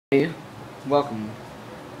Hey, welcome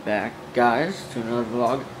back guys to another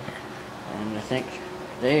vlog, and I think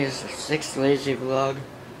today is the 6th lazy vlog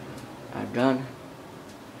I've done,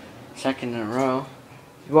 second in a row.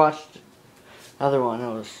 If you watched the other one, it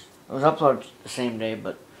was uploaded the same day,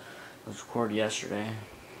 but it was recorded yesterday.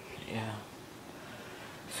 Yeah.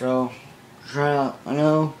 So try out. I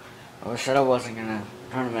know I said I wasn't gonna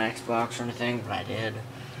turn on my Xbox or anything, but I did.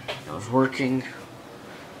 It was working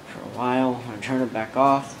for a while. I turned it back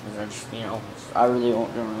off because I just, I really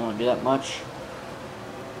don't want to do that much.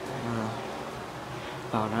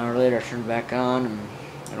 About an hour later, I turned it back on, and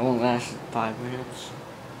it only lasted 5 minutes.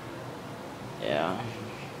 Yeah,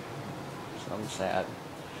 so I'm sad.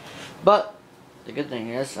 But the good thing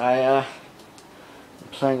is, I'm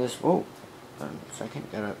playing this. Whoa, a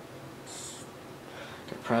second, got a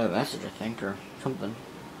private message, I think, or something.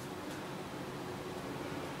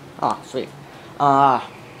 Ah, sweet.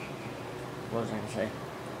 What was I gonna say?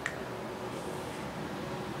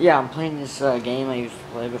 Yeah, I'm playing this game I used to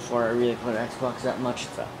play before I really played Xbox that much.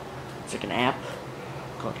 It's like an app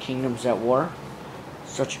called KingdomsAtWar.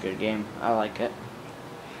 Such a good game. I like it.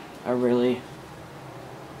 I really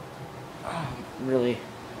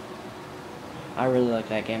like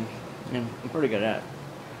that game, and I'm pretty good at it.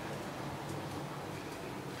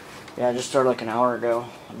 Yeah, I just started like an hour ago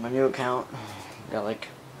on my new account. Got like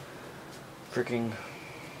freaking.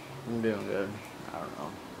 I'm doing good. I don't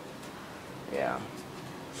know. Yeah.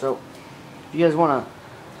 So, if you guys want to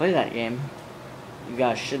play that game, you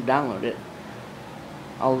guys should download it.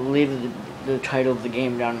 I'll leave the title of the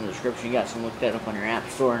game down in the description. You guys can look that up on your app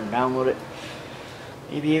store and download it.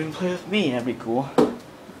 Maybe even play with me. That'd be cool.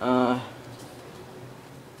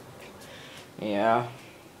 Yeah.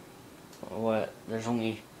 What? There's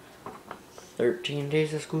only 13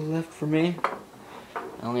 days of school left for me.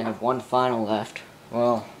 I only have one final left.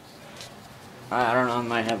 Well, I don't know, I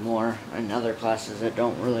might have more in other classes that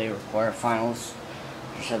don't really require finals.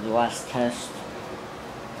 Just have the last test.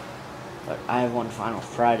 But I have one final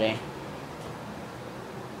Friday.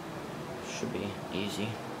 Should be easy.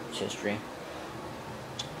 It's history.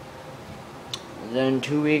 And then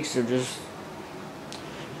 2 weeks of just,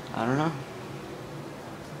 I don't know.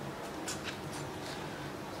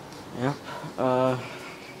 Yep.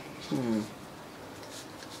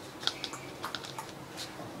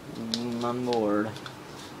 I'm bored.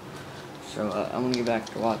 So I'm gonna get back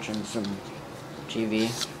to watching some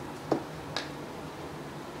TV.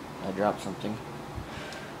 I dropped something.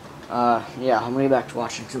 Yeah, I'm gonna get back to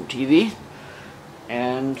watching some TV.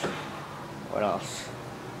 And what else?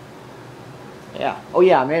 Yeah. Oh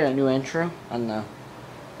yeah, I made a new intro on the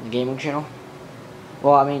gaming channel.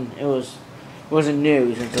 Well, I mean, it wasn't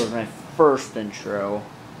new since it was my first intro.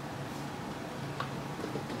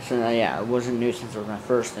 So yeah, it wasn't new since it was my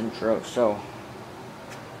first intro, so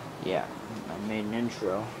yeah, I made an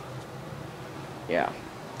intro. Yeah,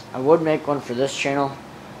 I would make one for this channel.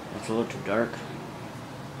 It's a little too dark.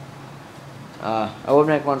 I would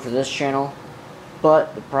make one for this channel,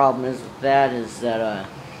 but the problem is with that is that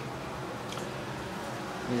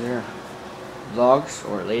these are vlogs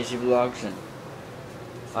or lazy vlogs, and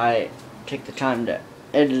if I take the time to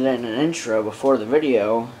edit in an intro before the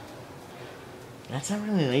video, that's not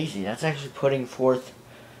really lazy. That's actually putting forth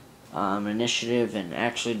initiative and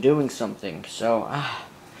actually doing something. So I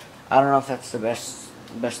don't know if that's the best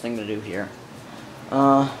thing to do here.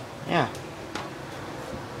 Yeah.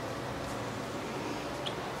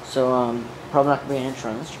 So probably not gonna be an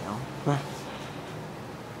intro on this channel.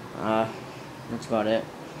 That's about it.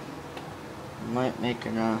 I might make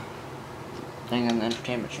a thing on the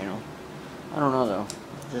entertainment channel. I don't know though.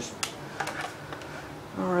 Just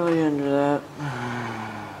not really into that.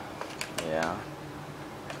 Yeah.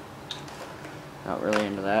 Not really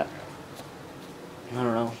into that. I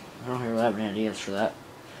don't know. I don't really have any ideas for that.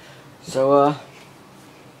 So, I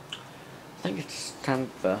think it's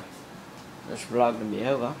time for this vlog to be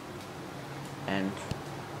over. And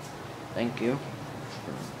thank you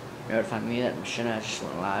for notifying me that Machina just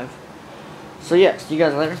went live. So yeah, see you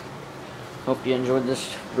guys later. Hope you enjoyed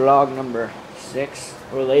this vlog number 6,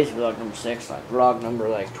 or lazy vlog number 6, like vlog number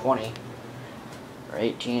like 20 or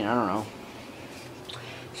 18, I don't know.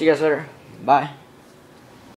 See you guys later. Bye.